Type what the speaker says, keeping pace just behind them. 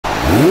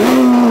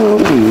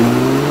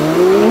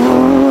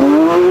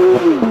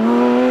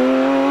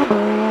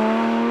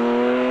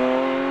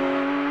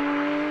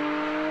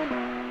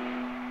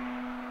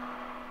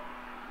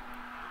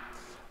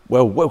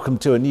Well, welcome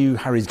to a new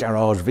Harry's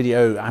Garage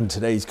video, and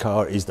today's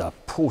car is the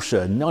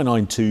Porsche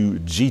 992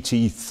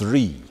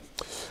 GT3.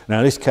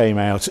 Now this came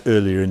out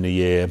earlier in the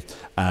year,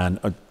 and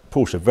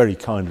Porsche very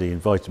kindly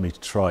invited me to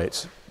try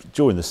it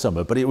during the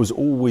summer, but it was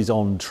always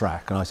on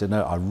track, and I said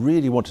no, I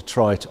really want to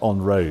try it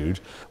on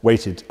road.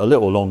 Waited a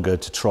little longer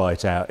to try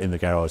it out in the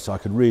garage so I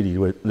could really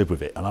live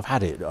with it, and I've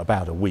had it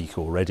about a week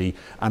already,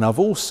 and I've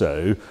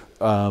also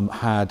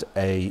had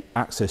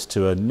access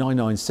to a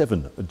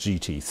 997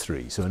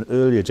 GT3, so an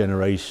earlier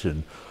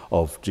generation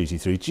of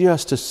GT3,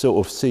 just to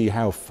sort of see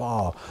how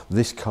far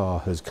this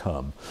car has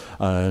come.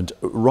 And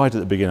right at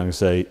the beginning I can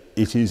say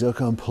it is a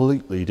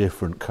completely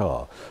different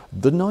car.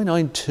 The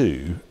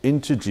 992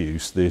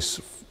 introduced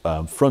this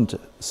front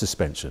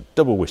suspension,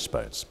 double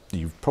wishbones.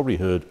 You've probably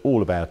heard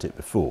all about it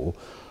before,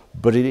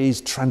 but it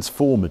is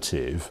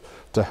transformative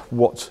to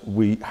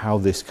how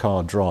this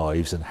car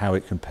drives and how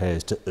it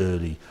compares to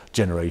early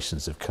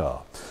generations of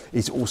car.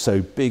 It's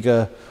also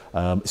bigger,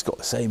 it's got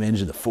the same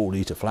engine, the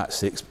 4-litre flat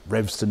six,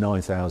 revs to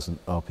 9,000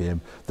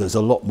 RPM. There's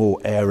a lot more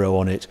aero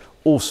on it,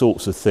 all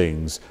sorts of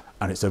things,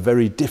 and it's a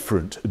very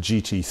different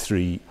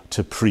GT3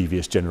 to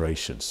previous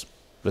generations.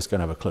 Let's go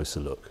and have a closer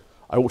look.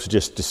 I ought to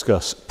just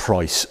discuss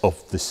price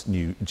of this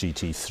new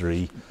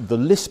GT3. The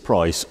list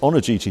price on a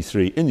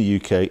GT3 in the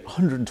UK,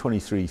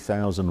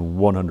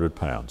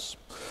 £123,100.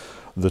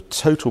 The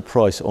total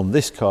price on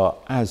this car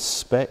as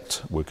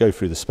spec'd, we'll go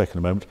through the spec in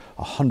a moment,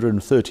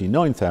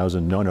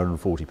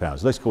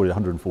 £139,940. Let's call it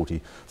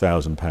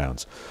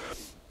 £140,000.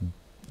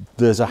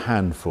 There's a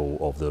handful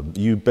of them.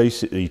 You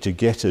basically, to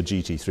get a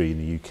GT3 in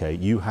the UK,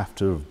 you have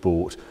to have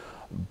bought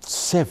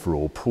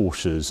several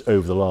Porsches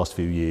over the last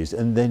few years,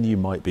 and then you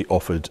might be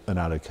offered an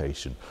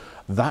allocation.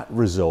 That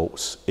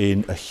results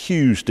in a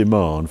huge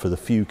demand for the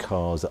few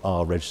cars that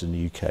are registered in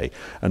the UK,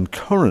 and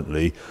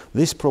currently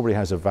this probably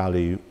has a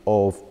value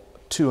of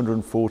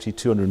 £240,000,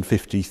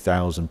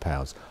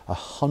 £250,000,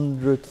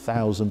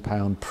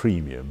 £100,000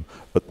 premium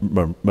at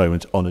the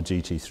moment on a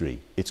GT3.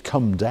 It's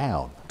come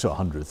down to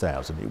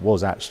 £100,000. It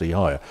was actually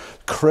higher.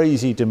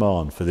 Crazy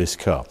demand for this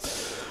car.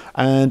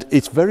 And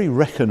it's very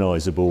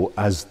recognisable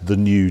as the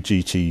new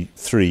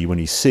GT3 when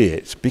you see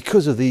it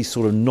because of these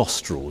sort of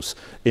nostrils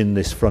in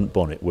this front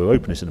bonnet. We'll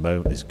open this in a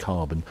moment. It's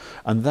carbon,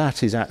 and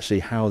that is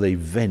actually how they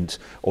vent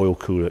oil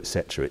cooler,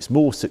 etc. It's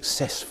more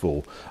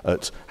successful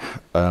at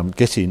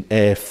getting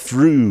air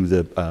through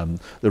the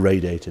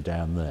radiator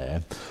down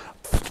there.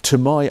 To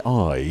my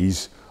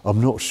eyes, I'm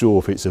not sure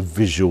if it's a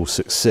visual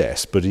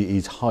success, but it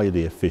is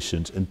highly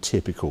efficient and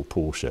typical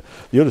Porsche.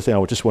 The other thing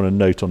I just want to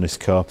note on this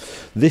car,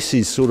 this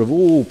is sort of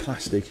all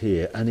plastic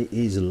here, and it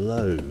is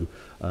low.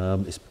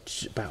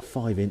 It's about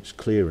 5-inch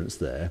clearance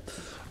there.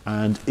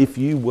 And if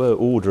you were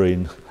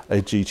ordering a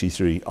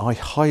GT3, I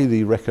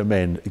highly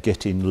recommend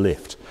getting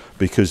lift,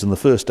 because on the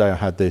first day I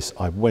had this,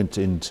 I went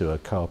into a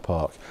car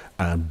park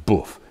and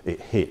boof, it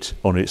hit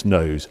on its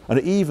nose. And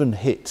it even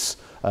hits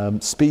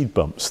speed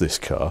bumps, this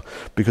car,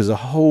 because a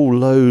whole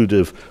load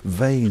of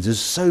vanes, there's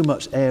so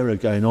much aero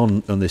going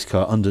on this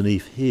car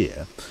underneath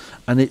here,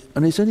 and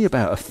it's only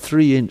about a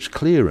 3-inch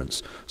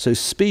clearance, so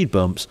speed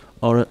bumps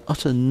are an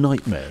utter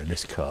nightmare in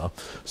this car.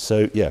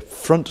 So yeah,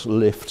 front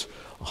lift,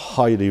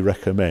 highly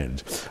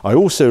recommend. I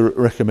also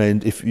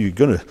recommend, if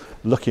you're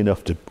lucky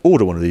enough to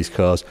order one of these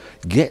cars,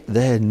 get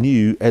their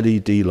new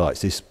LED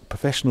lights, this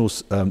professional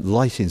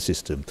lighting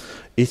system.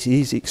 It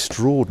is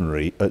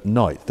extraordinary at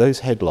night. Those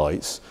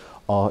headlights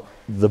are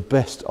the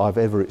best I've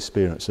ever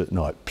experienced at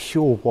night.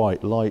 Pure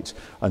white light,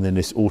 and then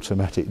this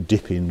automatic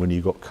dipping when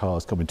you've got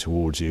cars coming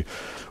towards you.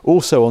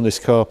 Also on this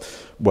car,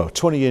 well,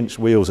 20-inch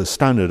wheels are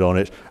standard on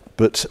it,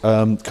 but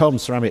carbon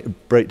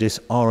ceramic brake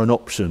discs are an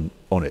option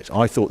on it.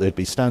 I thought they'd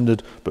be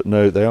standard, but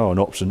no, they are an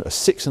option. A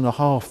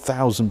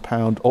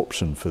 £6,500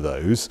 option for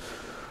those.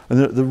 And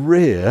then at the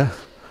rear,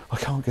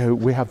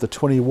 we have the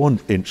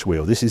 21-inch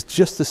wheel. This is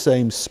just the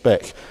same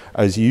spec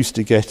as you used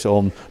to get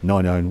on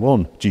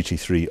 991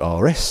 GT3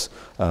 RS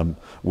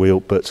wheel,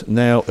 but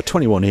now a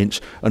 21-inch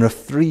and a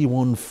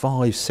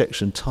 315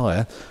 section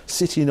tyre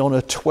sitting on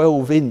a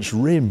 12-inch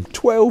rim.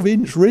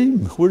 12-inch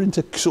rim! We're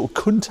into sort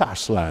of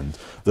Countach land.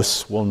 The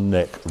swan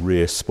neck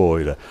rear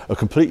spoiler, a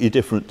completely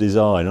different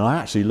design. And I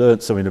actually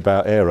learnt something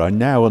about aero. I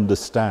now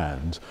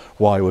understand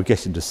why we're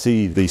getting to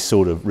see these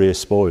sort of rear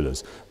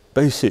spoilers.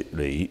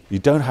 Basically, you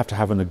don't have to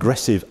have an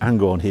aggressive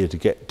angle on here to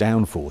get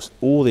downforce.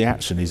 All the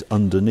action is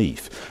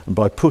underneath. And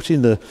by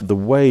putting the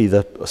way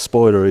the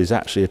spoiler is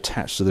actually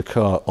attached to the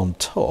car on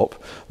top,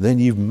 then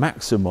you've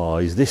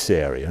maximised this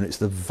area. And it's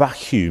the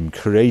vacuum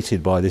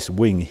created by this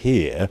wing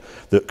here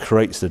that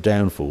creates the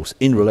downforce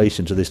in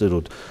relation to this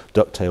little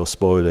ducktail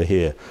spoiler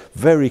here.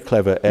 Very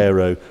clever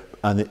aero.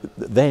 And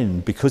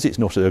then, because it's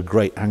not at a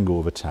great angle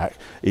of attack,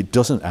 it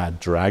doesn't add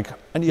drag,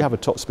 and you have a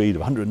top speed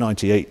of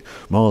 198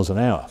 miles an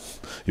hour.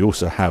 You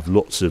also have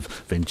lots of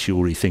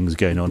Venturi things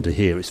going on to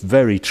here. It's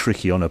very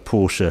tricky on a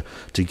Porsche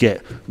to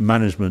get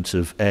management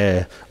of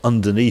air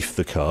underneath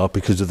the car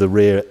because of the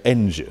rear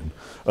engine,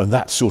 and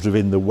that's sort of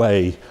in the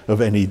way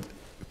of any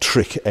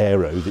trick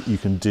aero that you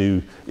can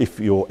do if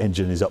your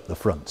engine is up the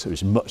front. So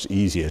it's much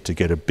easier to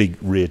get a big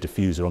rear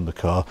diffuser on the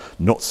car,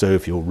 not so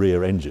if you're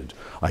rear engined.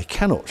 I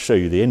cannot show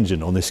you the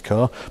engine on this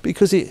car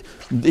because it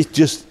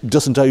just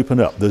doesn't open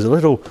up. There's a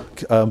little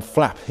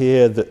flap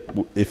here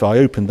that if I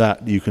open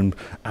that, you can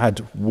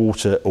add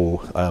water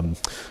or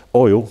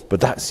oil, but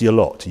that's your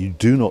lot. You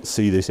do not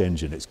see this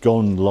engine. It's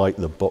gone like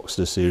the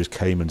Boxster series,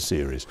 Cayman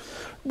series.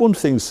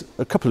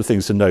 A couple of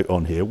things to note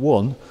on here.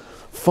 One,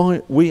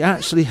 we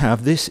actually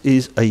have, this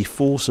is a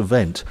force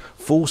vent.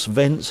 Force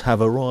vents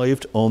have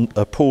arrived on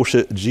a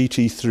Porsche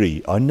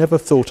GT3. I never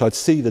thought I'd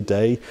see the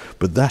day,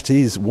 but that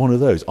is one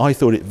of those. I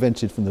thought it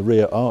vented from the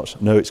rear arch.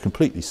 No, it's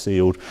completely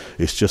sealed.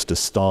 It's just a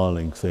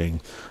styling thing.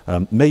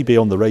 Maybe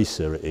on the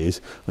racer it is.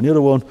 And the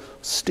other one,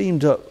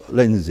 steamed up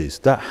lenses.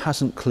 That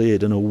hasn't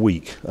cleared in a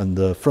week, and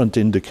the front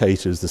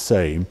indicator is the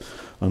same.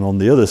 And on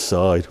the other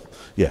side,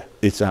 yeah,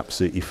 it's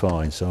absolutely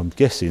fine. So I'm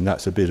guessing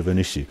that's a bit of an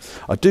issue.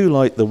 I do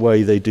like the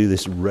way they do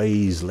this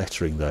raised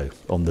lettering though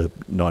on the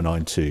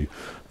 992.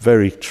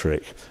 Very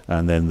trick.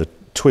 And then the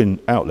twin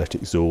outlet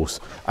exhaust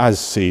as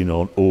seen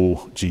on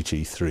all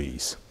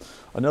GT3s.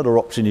 Another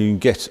option you can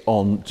get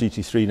on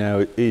GT3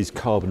 now is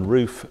carbon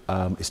roof.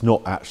 It's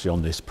not actually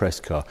on this press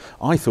car.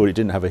 I thought it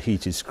didn't have a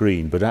heated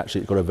screen, but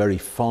actually it's got a very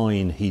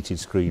fine heated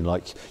screen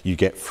like you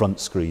get front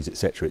screens,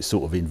 etc. It's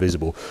sort of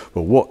invisible.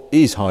 But what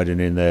is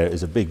hiding in there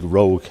is a big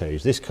roll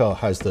cage. This car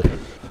has the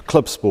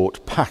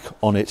Clubsport pack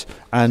on it,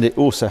 and it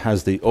also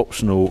has the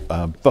optional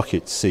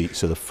bucket seats.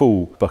 So the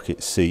full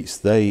bucket seats,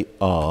 they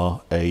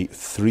are a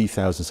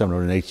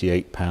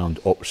 £3,788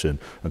 option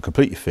and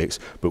completely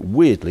fixed, but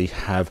weirdly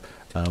have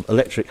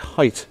electric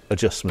height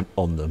adjustment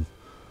on them,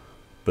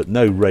 but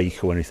no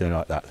rake or anything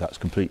like that. That's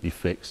completely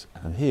fixed.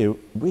 And here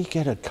we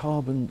get a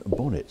carbon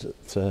bonnet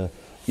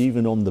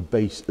even on the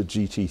base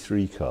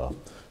GT3 car.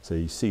 So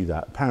you see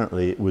that.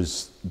 Apparently it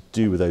was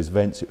due with those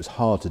vents. It was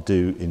hard to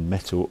do in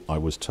metal, I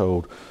was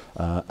told.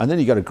 And then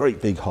you got a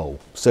great big hole.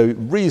 So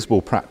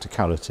reasonable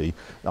practicality.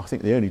 I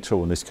think the only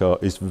trouble in this car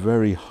is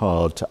very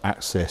hard to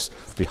access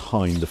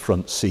behind the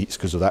front seats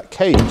because of that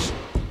cage.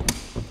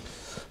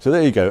 So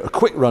there you go, a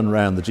quick run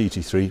around the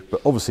GT3,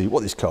 but obviously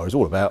what this car is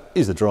all about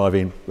is the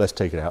driving. Let's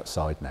take it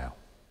outside now.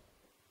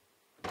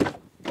 You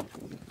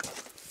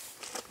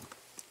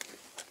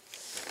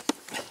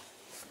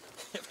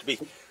have to be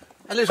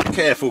a little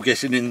careful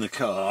getting in the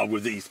car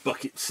with these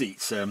bucket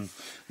seats.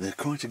 They're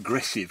quite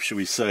aggressive, shall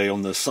we say,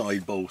 on the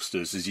side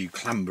bolsters as you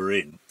clamber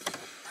in.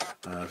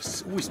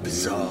 It's always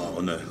bizarre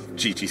on a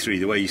GT3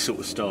 the way you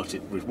sort of start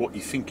it with what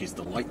you think is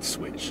the light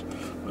switch.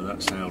 Well,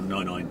 that's how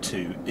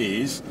 992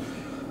 is.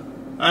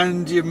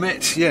 And you've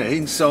met, yeah,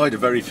 inside a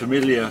very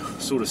familiar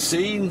sort of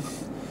scene,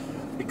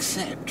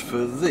 except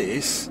for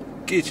this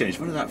gear change.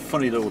 Remember that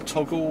funny little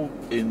toggle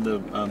in the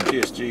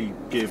PSG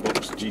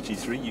gearbox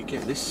GT3? You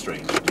get this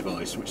strange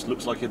device which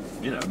looks like a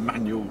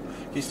manual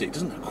gear stick. It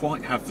doesn't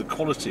quite have the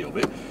quality of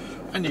it,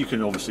 and you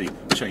can obviously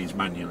change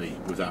manually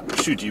with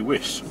that should you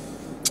wish.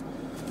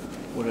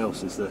 What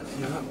else is there?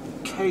 Yeah, that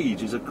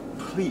cage is a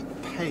complete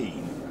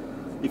pain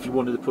if you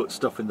wanted to put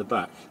stuff in the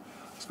back.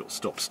 It's got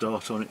stop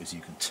start on it, as you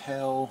can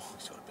tell.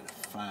 It's got a bit of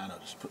fan. I'll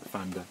just put the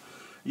fan down.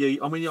 Yeah,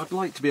 I mean, I'd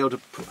like to be able to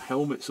put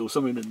helmets or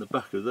something in the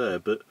back of there,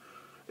 but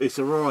it's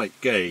a right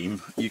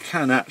game. You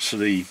can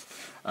actually,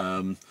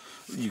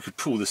 you could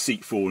pull the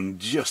seat forward and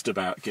just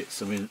about get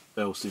something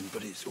else in,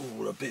 but it's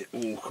all a bit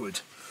awkward.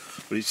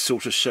 But it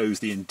sort of shows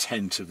the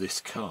intent of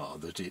this car,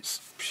 that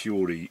it's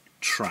purely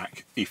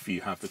track. If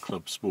you have the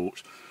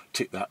Clubsport,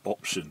 tick that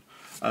option.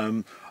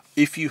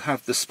 If you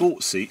have the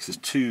sports seats, there's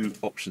two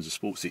options of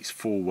sports seats,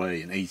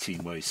 4-way and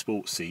 18-way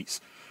sports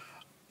seats.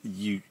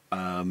 You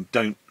can't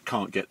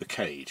get the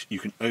cage. You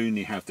can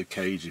only have the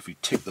cage if you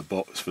tick the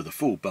box for the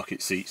full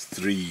bucket seats,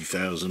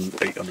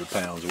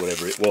 £3,800 or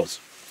whatever it was.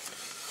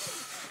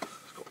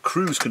 It's got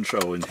cruise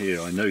control in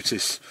here, I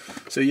notice.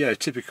 So yeah,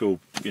 typical,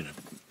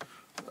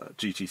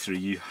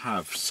 GT3. You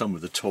have some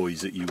of the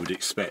toys that you would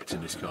expect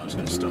in this car. I'm just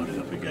going to start it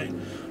up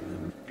again.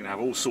 You can have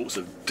all sorts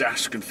of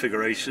dash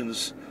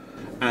configurations.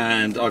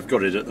 And I've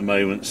got it at the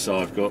moment, so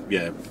I've got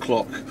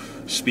clock,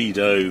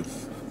 speedo,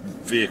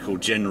 vehicle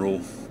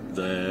general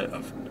there.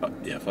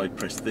 If I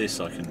press this,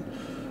 I can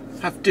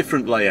have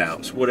different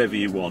layouts, whatever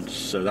you want.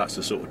 So that's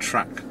a sort of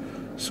track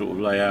sort of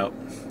layout.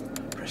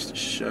 Press the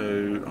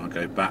show, I'll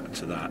go back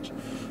to that.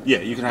 Yeah,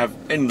 you can have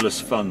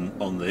endless fun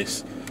on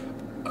this.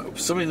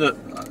 Something that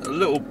a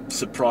little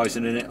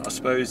surprising in it, I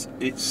suppose,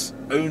 it's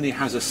only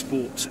has a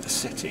sport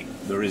setting.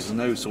 There is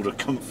no sort of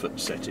comfort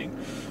setting.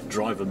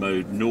 Driver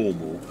mode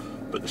normal,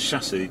 but the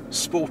chassis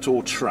sport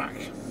or track.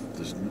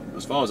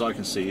 As far as I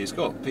can see, it's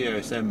got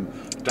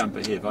POSM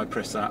damper here. If I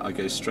press that, I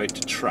go straight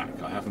to track.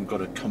 I haven't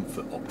got a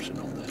comfort option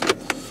on there.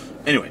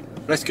 Anyway,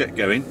 let's get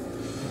going.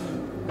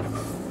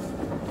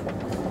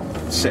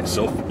 Sets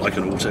off like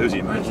an auto, as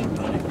you imagine,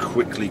 and it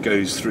quickly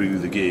goes through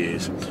the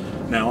gears.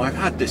 Now, I've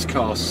had this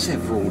car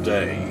several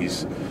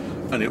days,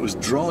 and it was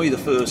dry the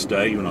first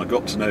day when I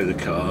got to know the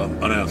car,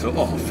 and I thought,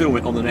 oh, I'll film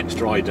it on the next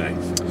dry day.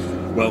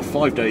 Well,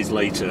 5 days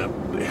later,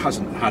 it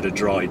hasn't had a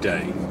dry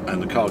day, and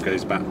the car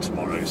goes back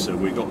tomorrow, so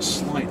we've got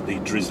slightly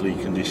drizzly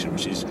condition,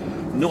 which is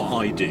not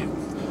ideal.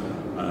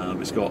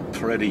 It's got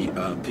Pirelli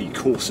P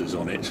Corsas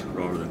on it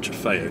rather than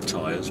Trofeo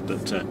tyres,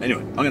 but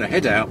anyway, I'm going to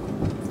head out,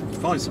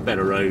 find some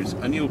better roads,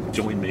 and you'll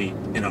join me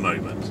in a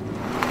moment.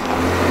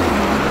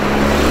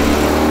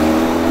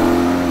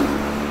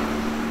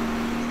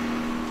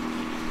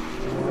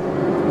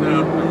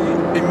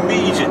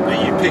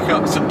 You pick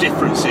up some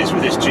differences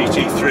with this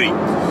GT3.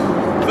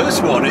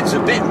 First one, it's a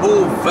bit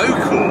more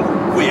vocal,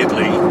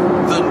 weirdly,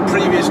 than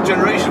previous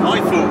generation.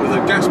 I thought with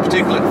the gas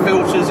particulate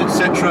filters,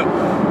 etc.,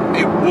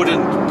 it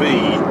wouldn't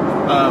be,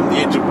 the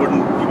engine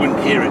you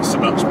wouldn't hear it so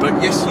much,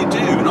 but yes you do,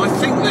 and I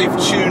think they've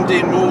tuned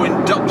in more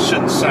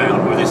induction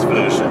sound with this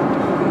version,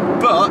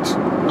 but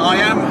I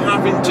am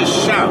having to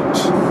shout.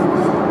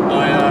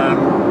 I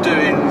am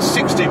doing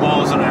 60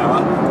 miles an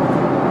hour,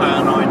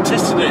 and I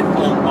tested it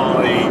on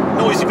my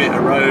noisy bit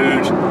of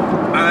road,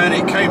 and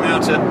it came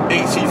out at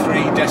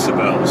 83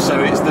 decibels, so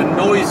it's the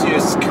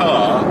noisiest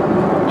car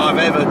I've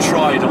ever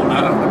tried on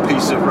a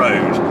piece of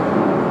road.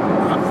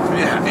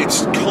 Yeah,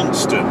 it's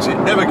constant, it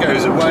never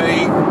goes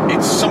away.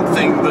 It's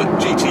something that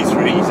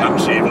GT3s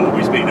actually have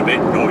always been a bit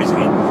noisy,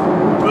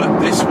 but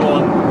this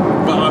one,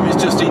 well, it's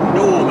just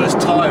enormous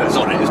tyres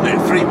on it, isn't it?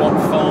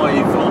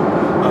 315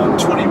 on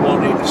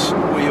 21-inch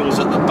wheels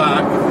at the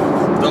back,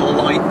 the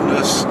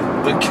lightness,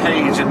 the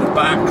cage in the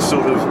back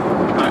sort of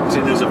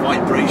acting as a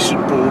vibration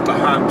ball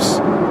perhaps,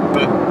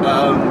 but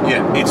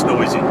yeah, it's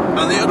noisy.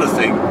 And the other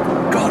thing,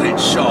 God,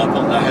 it's sharp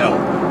on the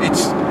helm.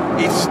 It's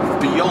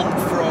beyond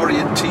Ferrari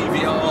and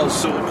TVR's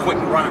sort of quick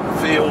rack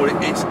feel.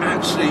 It's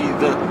actually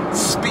the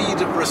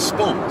speed of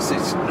response.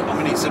 It's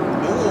a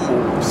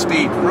normal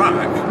speed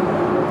rack.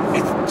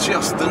 It's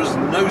just, there's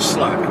no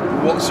slack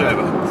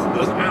whatsoever.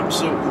 There's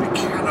absolute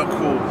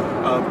mechanical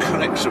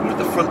connection with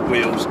the front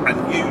wheels,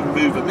 and you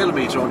move a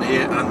millimetre on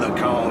here and the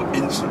car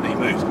instantly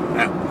moves.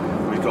 Now,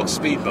 we've got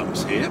speed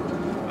bumps here,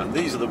 and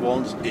these are the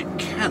ones it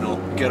cannot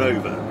get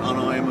over, and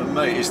I am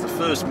amazed. It's the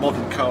first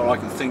modern car I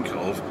can think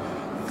of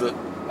that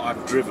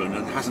I've driven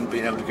and hasn't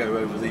been able to go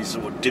over these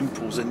sort of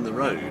dimples in the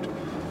road.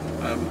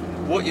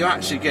 What you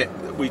actually get,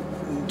 we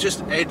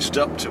just edged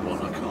up to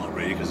one, I can't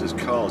really because there's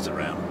cars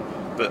around,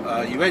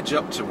 but you edge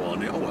up to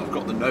one, oh, I've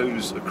got the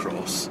nose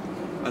across,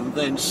 and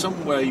then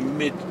somewhere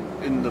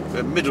in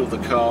the middle of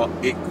the car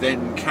it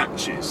then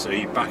catches, so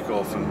you back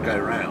off and go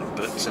around.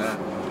 But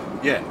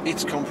yeah,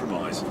 it's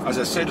compromise. As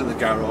I said in the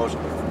garage,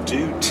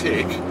 do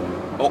tick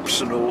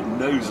optional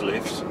nose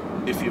lift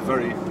if you're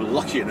very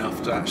lucky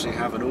enough to actually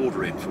have an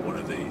order in for one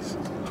of these.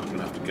 I'm going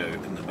to have to go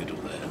in the middle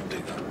there and do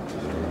that.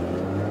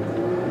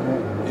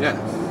 Yeah,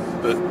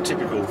 but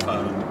typical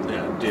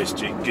yeah,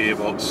 DSG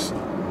gearbox,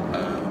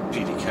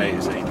 PDK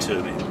is a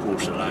turbine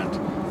Porsche land,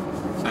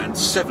 and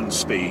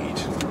 7-speed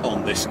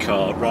on this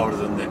car rather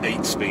than the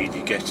 8-speed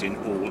you get in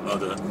all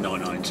other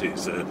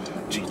 992s. The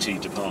GT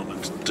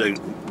departments don't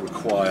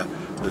require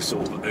the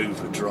sort of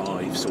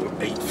overdrive, sort of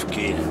 8th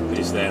gear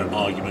is their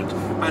argument,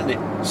 and it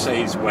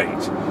saves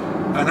weight.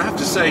 And I have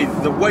to say,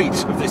 the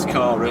weight of this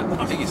car at,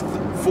 I think it's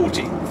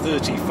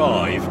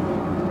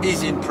 1435,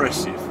 is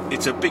impressive.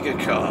 It's a bigger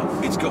car,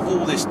 it's got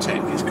all this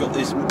tech, it's got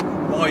this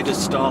wider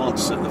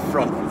stance at the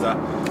front with that,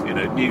 you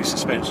know, new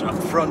suspension up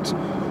front.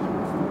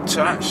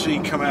 To actually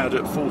come out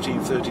at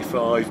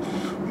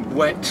 1435,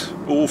 wet,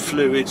 all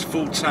fluids,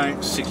 full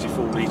tank,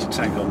 64 litre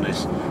tank on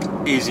this,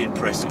 is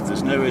impressive.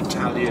 There's no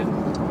Italian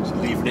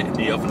leaving it in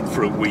the oven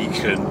for a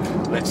week and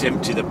let's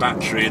empty the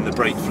battery and the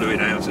brake fluid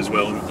out as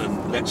well,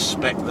 and let's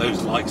spec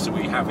those lights that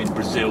we have in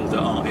Brazil that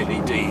are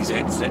LEDs,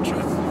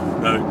 etc.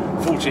 No,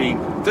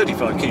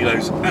 35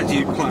 kilos as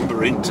you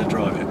clamber in to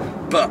drive it.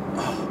 But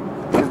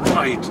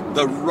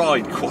the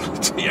ride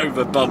quality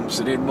over bumps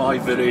and in my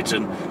village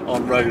and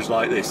on roads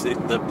like this,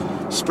 the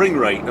spring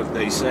rate,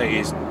 they say,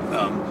 is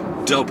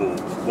double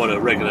what a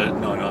regular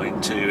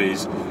 992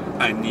 is,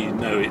 and you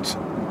know it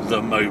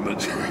the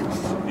moment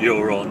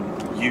you're on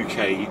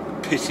UK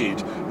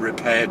pitted,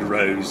 repaired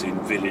roads in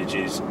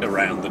villages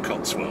around the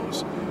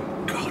Cotswolds.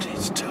 God,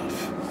 it's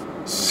tough.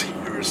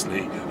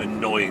 Seriously,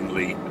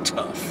 annoyingly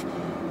tough.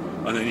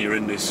 And then you're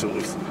in this sort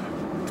of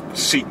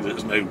seat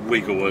that's no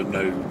wiggle and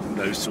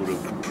no sort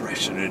of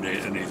compression in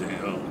it, and you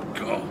think, oh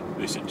God,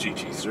 this is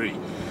GT3.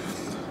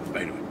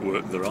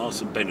 Anyway, there are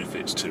some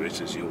benefits to it,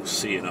 as you'll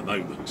see in a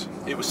moment.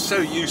 It was so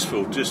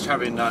useful just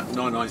having that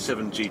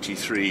 997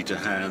 GT3 to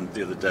hand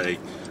the other day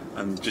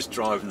and just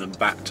driving them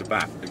back to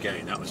back.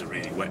 Again, that was a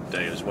really wet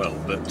day as well,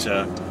 but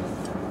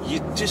you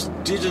just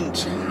didn't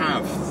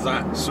have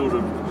that sort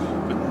of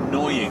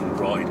annoying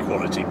ride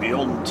quality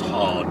beyond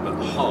hard but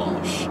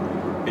harsh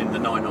in the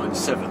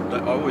 997. I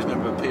always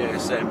remember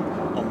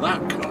PSM on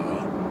that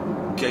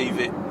car gave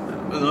it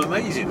an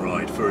amazing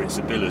ride for its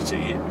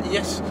ability.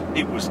 Yes,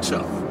 it was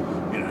tough.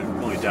 You know,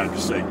 my dad would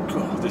say,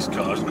 God, this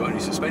car hasn't got any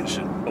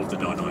suspension of the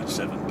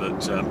 997,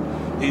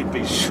 but he'd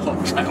be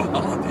shocked how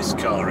hard this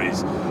car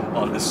is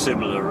on a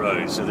similar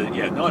road. So that,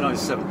 yeah,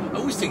 997, I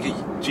always think a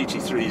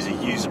GT3 is a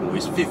usable,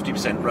 it's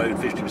 50% road,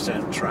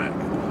 50% track.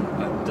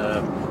 And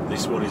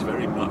This one is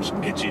very much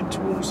edging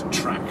towards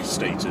track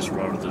status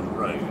rather than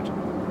road.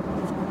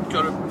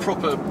 Got a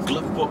proper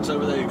glove box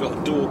over there, you've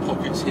got door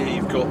pockets here,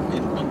 you've got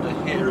under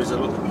here is a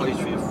little place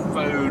for your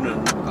phone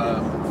and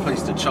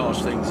place to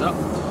charge things up.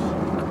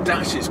 The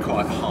dash is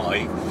quite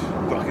high,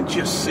 but I can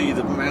just see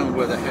the mound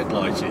where the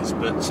headlight is,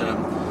 but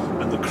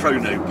and the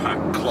chrono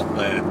pack clock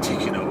there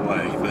ticking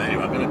away. But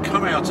anyway, I'm going to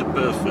come out of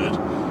Burford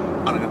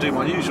and I'm going to do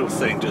my usual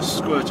thing, just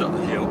squirt up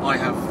the hill. I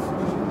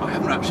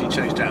haven't actually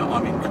changed out,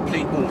 I'm in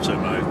complete auto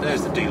mode.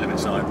 There's the D-limit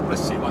sign,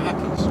 let's see what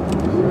happens. Oh,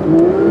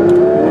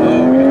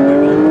 we're going to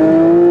move on.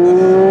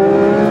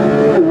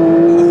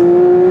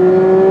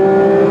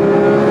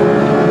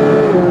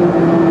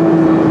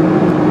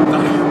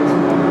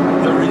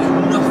 There is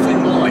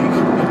nothing like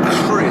a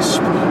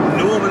crisp,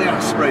 normally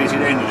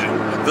aspirated engine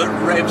that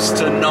revs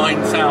to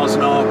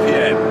 9,000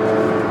 RPM.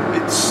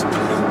 It's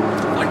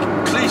like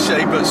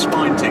cliche but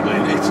spine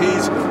tingling. It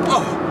is,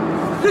 oh,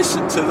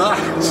 listen to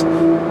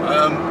that.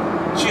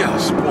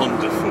 Just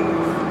wonderful.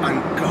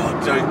 And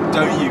God,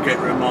 don't you get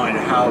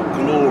reminded how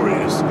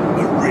glorious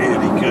a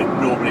really good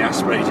normally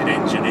aspirated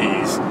engine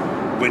is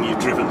when you've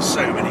driven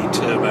so many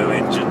turbo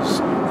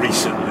engines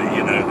recently.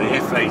 You know, the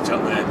F8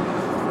 up there,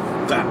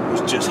 that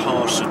was just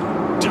harsh and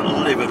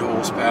delivered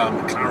horsepower.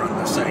 McLaren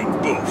the same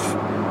boof.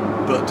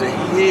 But to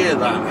hear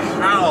that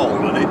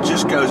howl, and it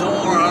just goes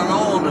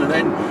on, and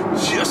then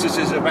just as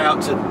it's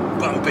about to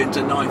bump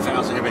into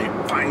 9,000,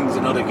 it bangs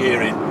another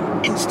gear in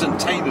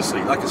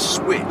instantaneously, like a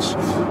switch,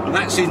 and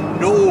that's in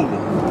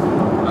normal.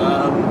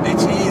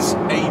 It is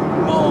a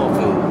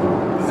marvel,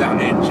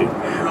 that engine,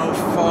 how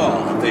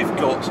far they've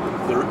got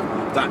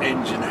that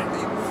engine.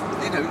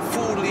 You know,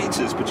 4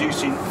 litres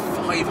producing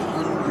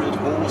 500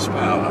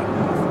 horsepower,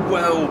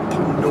 well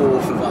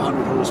north of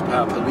 100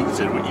 horsepower per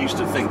litre. We used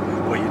to think,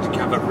 well, you'd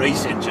have a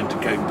race engine to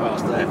go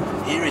past there.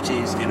 Here it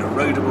is in a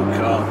roadable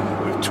car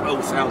with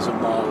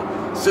 12,000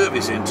 mile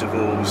service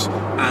intervals,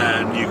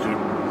 and you could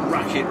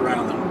rack it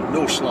around the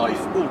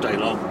Nordschleife all day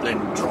long, then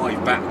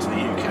drive back to the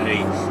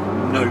UK,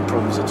 no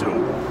problems at all.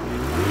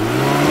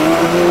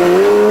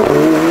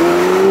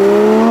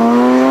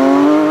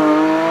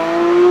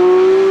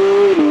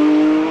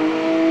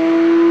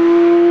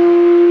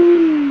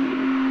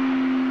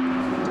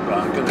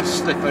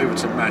 Slip over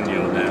to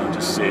manual now and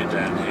just see it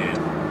down here.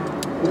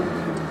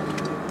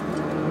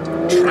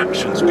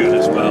 Traction's good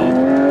as well.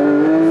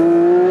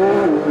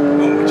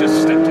 Oh, we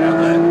just stepped out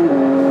there.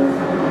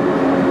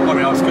 I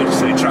mean, I was going to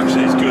say traction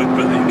is good,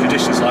 but in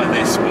conditions like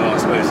this, well, I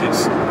suppose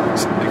it's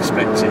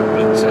expected,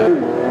 but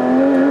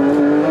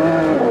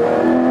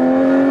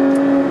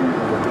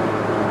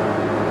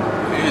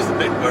here's the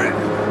bit where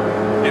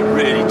it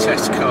really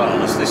tests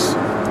cars. This,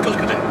 look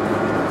at it.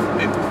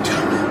 It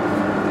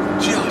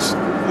just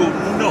will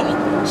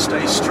not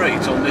stay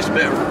straight on this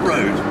bit of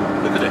road.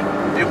 Look at it.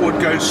 It would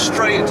go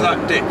straight into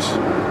that ditch.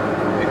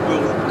 It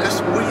will.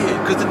 That's weird,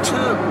 because the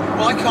turbo,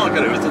 well, I can't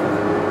get it with the,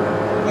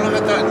 when I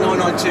had that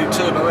 992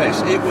 Turbo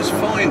S, it was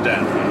fine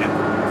down here.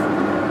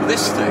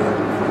 This thing,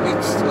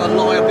 it's a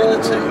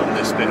liability on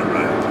this bit of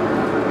road.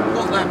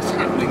 What that's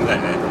happening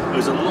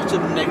there's a lot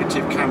of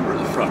negative camber at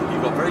the front.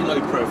 You've got very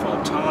low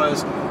profile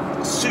tyres,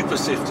 super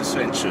stiff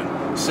suspension,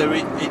 so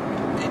it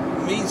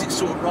means it's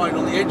sort of riding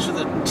on the edge of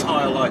the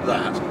tyre like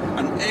that,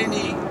 and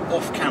any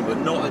off camber,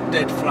 not a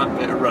dead flat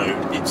bit of road,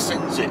 it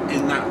sends it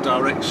in that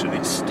direction.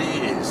 It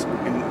steers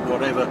in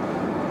whatever,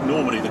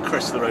 normally the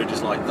crest of the road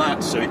is like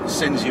that, so it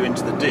sends you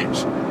into the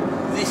ditch.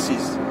 This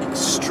is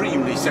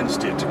extremely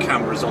sensitive to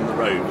cameras on the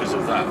road because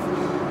of that,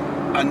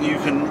 and you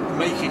can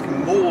make it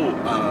more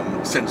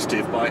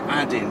sensitive by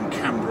adding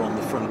camber on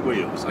the front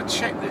wheels. I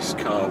checked this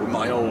car with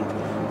my old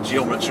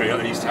geometry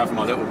I used to have in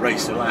my little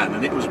race Elan,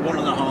 and it was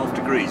 1.5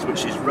 degrees,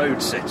 which is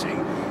road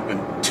setting,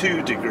 and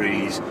 2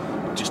 degrees,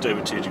 just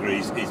over 2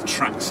 degrees, is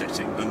track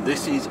setting, and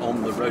this is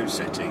on the road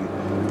setting,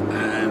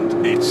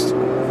 and it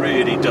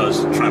really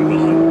does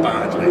trampoline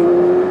badly.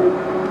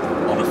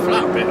 On a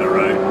flat bit of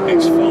road,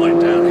 it's fine.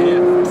 Down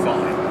here,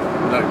 fine,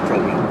 no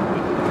problem.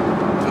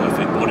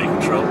 Perfect body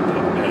control,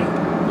 but yeah,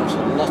 not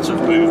a lot of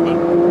movement.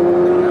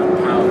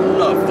 Power,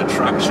 love the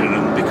traction,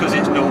 and because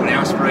it's normally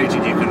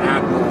aspirated, you can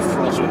add more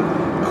throttle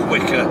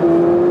quicker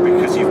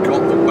because you've got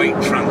the weight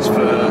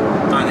transfer,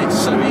 and it's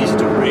so easy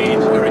to read.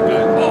 There it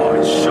goes. Oh,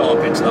 it's sharp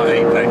into that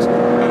apex,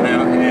 and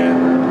out here,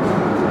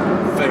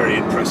 very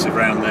impressive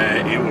round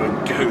there. It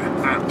would go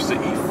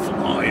absolutely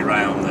fly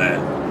round there.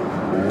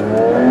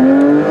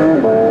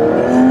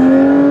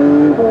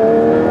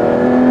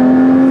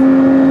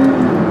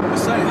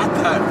 So I had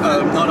that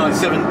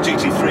 997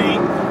 GT3.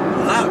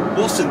 That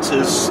wasn't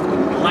as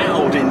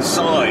loud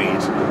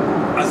inside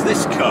as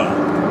this car.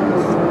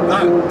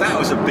 That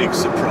was a big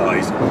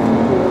surprise.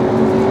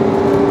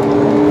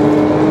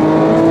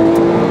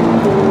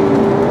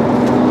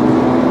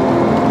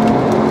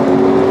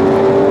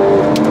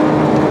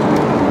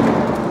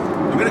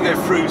 I'm going to go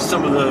through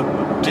some of the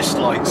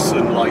dislikes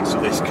and likes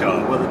of this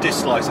car. Well, the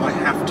dislikes, I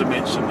have to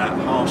mention that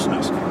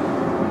harshness.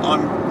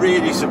 I'm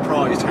really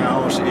surprised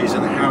how harsh it is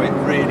and how it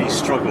really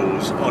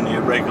struggles on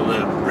your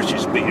regular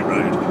British B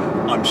road.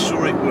 I'm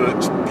sure it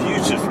works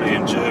beautifully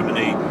in Germany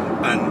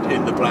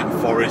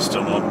forest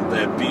and on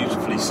their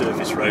beautifully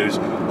surfaced roads.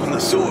 On the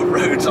sort of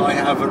roads I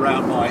have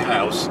around my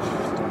house,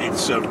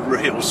 it's a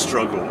real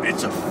struggle.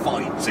 It's a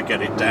fight to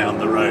get it down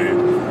the road.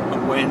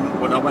 And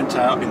when I went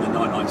out in the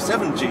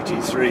 997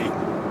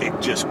 GT3, it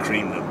just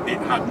creamed them. It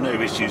had no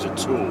issues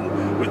at all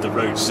with the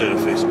road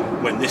surface,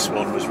 when this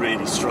one was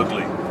really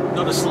struggling.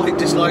 Not a slight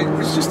dislike,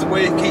 it's just the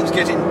way it keeps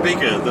getting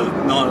bigger, the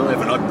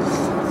 911.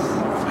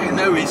 I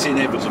know it's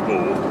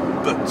inevitable,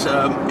 but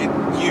it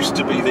used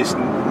to be this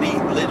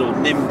neat little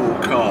nimble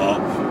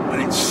car,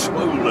 and it's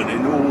swollen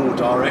in all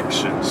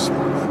directions.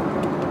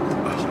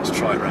 Oh, let's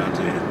try round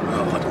here.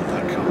 Oh, I don't want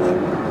that car though.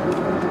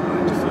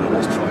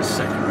 Let's try a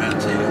second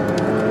round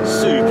here.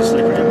 Super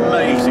slippery,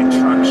 amazing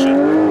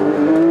traction.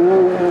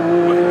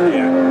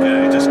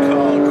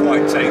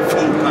 Take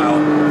full power,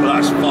 but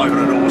that's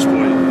 500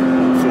 horsepower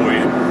for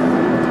you.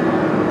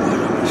 What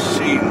a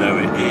machine though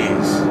it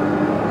is.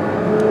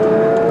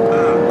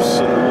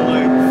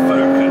 Absolute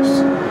focus.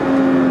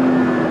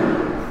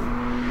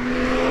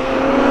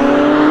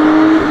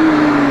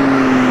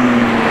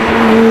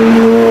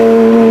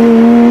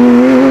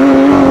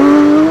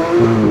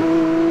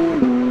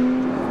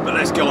 But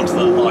let's go on to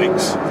the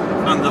likes.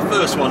 And the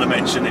first one to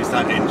mention is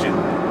that engine.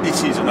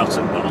 It is an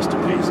utter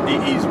masterpiece.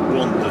 It is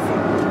wonderful.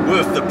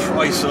 Worth the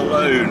price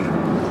alone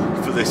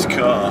for this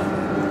car,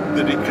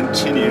 that it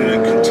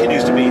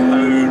continues to be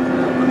honed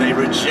when they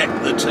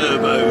reject the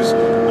turbos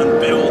and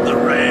build the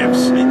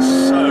revs. It's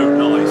so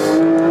nice.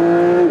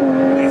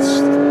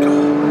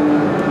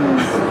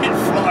 It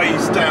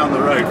flies down the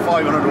road.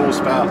 500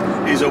 horsepower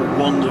is a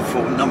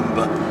wonderful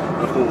number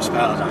of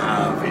horsepower to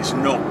have. It's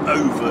not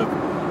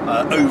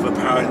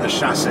overpowering the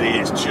chassis.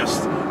 It's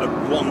just a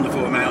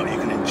wonderful amount. You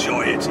can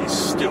enjoy it. It's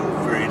still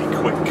a really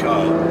quick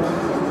car.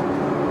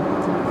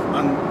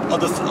 And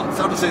other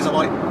things I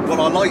like, well,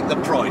 I like the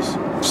price,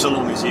 so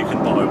long as you can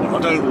buy one. I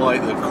don't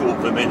like the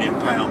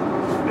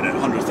 £250,000, you know,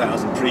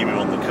 100,000 premium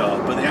on the car,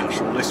 but the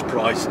actual list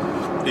price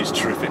is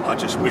terrific. I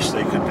just wish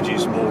they could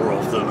produce more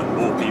of them and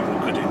more people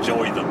could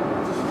enjoy them.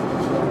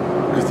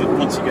 Because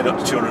once you get up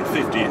to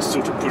 250, it's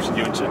sort of putting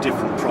you into a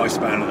different price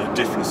band and a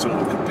different sort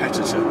of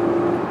competitor.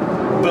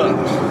 But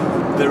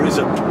there is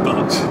a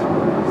but.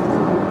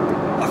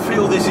 I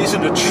feel this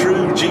isn't a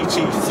true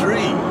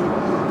GT3.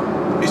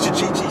 It's a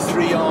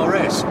GT3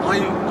 RS.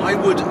 I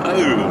would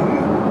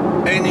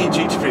own any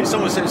GT3. If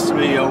someone says to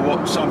me, "Oh,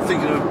 what?" So I'm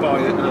thinking of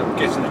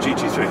getting a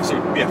GT3. I say,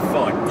 "Yeah,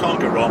 fine. Can't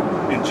go wrong.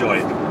 Enjoy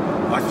it."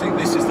 I think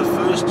this is the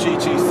first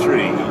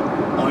GT3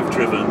 I've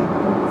driven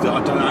that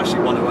I don't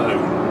actually want to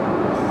own,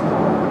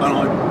 and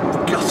I'm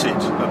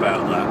gutted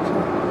about that,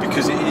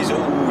 because it is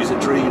always a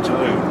dream to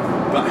own.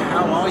 But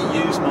how I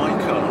use my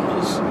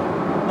cars,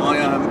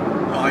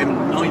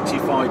 I'm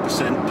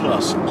 95%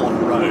 plus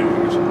on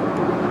road.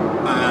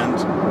 And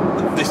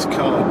this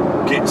car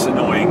gets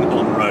annoying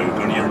on road.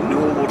 When you're in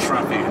normal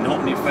traffic, you're not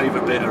on your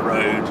favourite bit of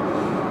road,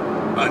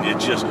 and you're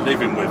just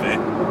living with it.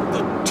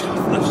 The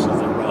toughness of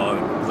the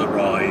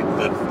ride,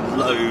 the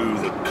low,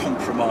 the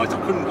compromise.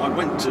 I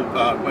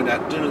went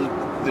out dinner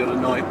the other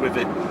night with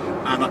it,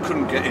 and I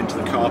couldn't get into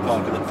the car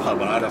park at the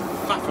pub, and I had a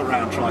faff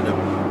around trying to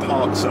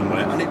park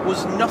somewhere, and it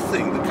was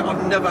nothing.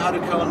 I've never had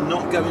a car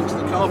not go into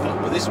the car park,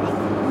 but this one,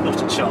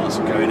 not a chance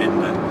of going in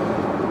there.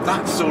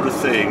 That sort of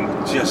thing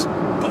just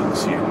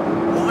bugs you.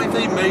 Why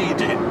they made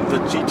it the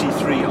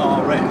GT3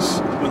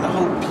 RS when the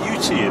whole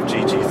beauty of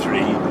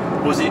GT3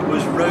 was it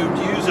was road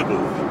usable.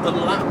 The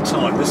lap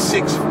time, the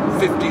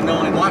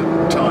 6:59 lap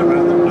time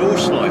around the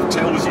Nordschleife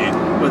tells you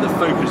where the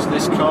focus of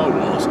this car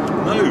was.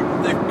 No,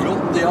 they've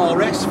got the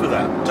RS for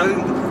that.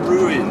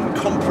 Don't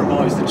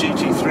compromise the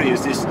GT3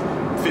 as this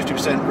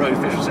 50% road,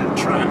 50%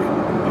 track,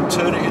 and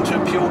turn it into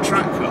a pure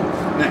track car.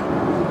 Now,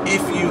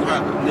 if you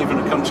live in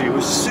a country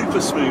with super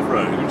smooth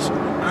roads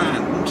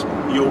and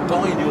you're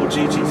buying your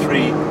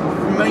GT3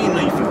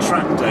 mainly for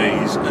track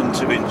days and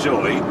to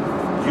enjoy,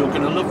 you're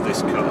going to love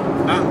this car.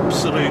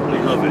 Absolutely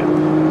love it.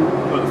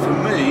 But for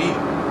me,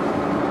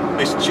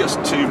 it's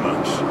just too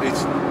much.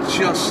 It's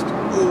just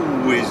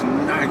always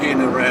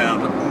nagging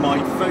around. My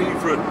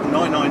favourite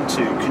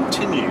 992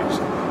 continues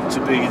to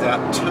be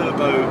that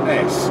Turbo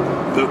S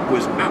that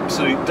was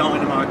absolute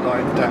dynamite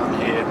line down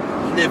here,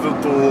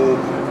 livable,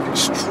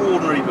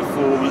 extraordinary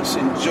performance,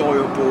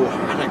 enjoyable,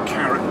 had a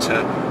character,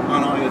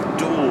 and I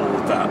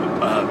adored that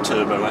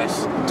Turbo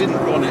S.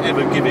 Didn't want to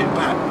ever give it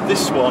back.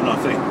 This one, I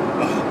think,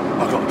 oh,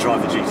 I've got to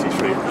drive the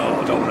GT3.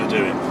 Oh, I don't want to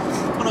do it.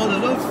 And I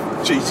love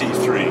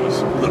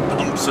GT3s, the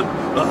bumps and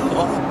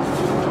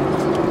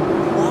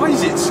why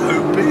is it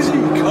so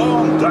busy?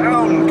 Calm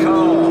down,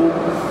 car.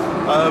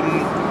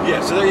 Yeah,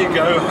 so there you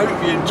go.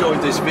 Hope you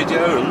enjoyed this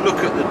video. A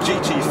look at the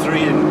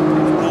GT3 in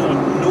more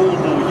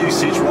normal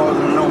usage rather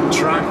than on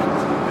track.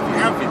 If you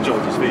have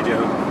enjoyed this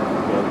video,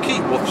 well,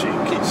 keep watching,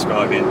 keep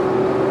subscribing.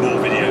 More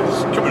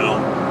videos coming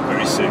on.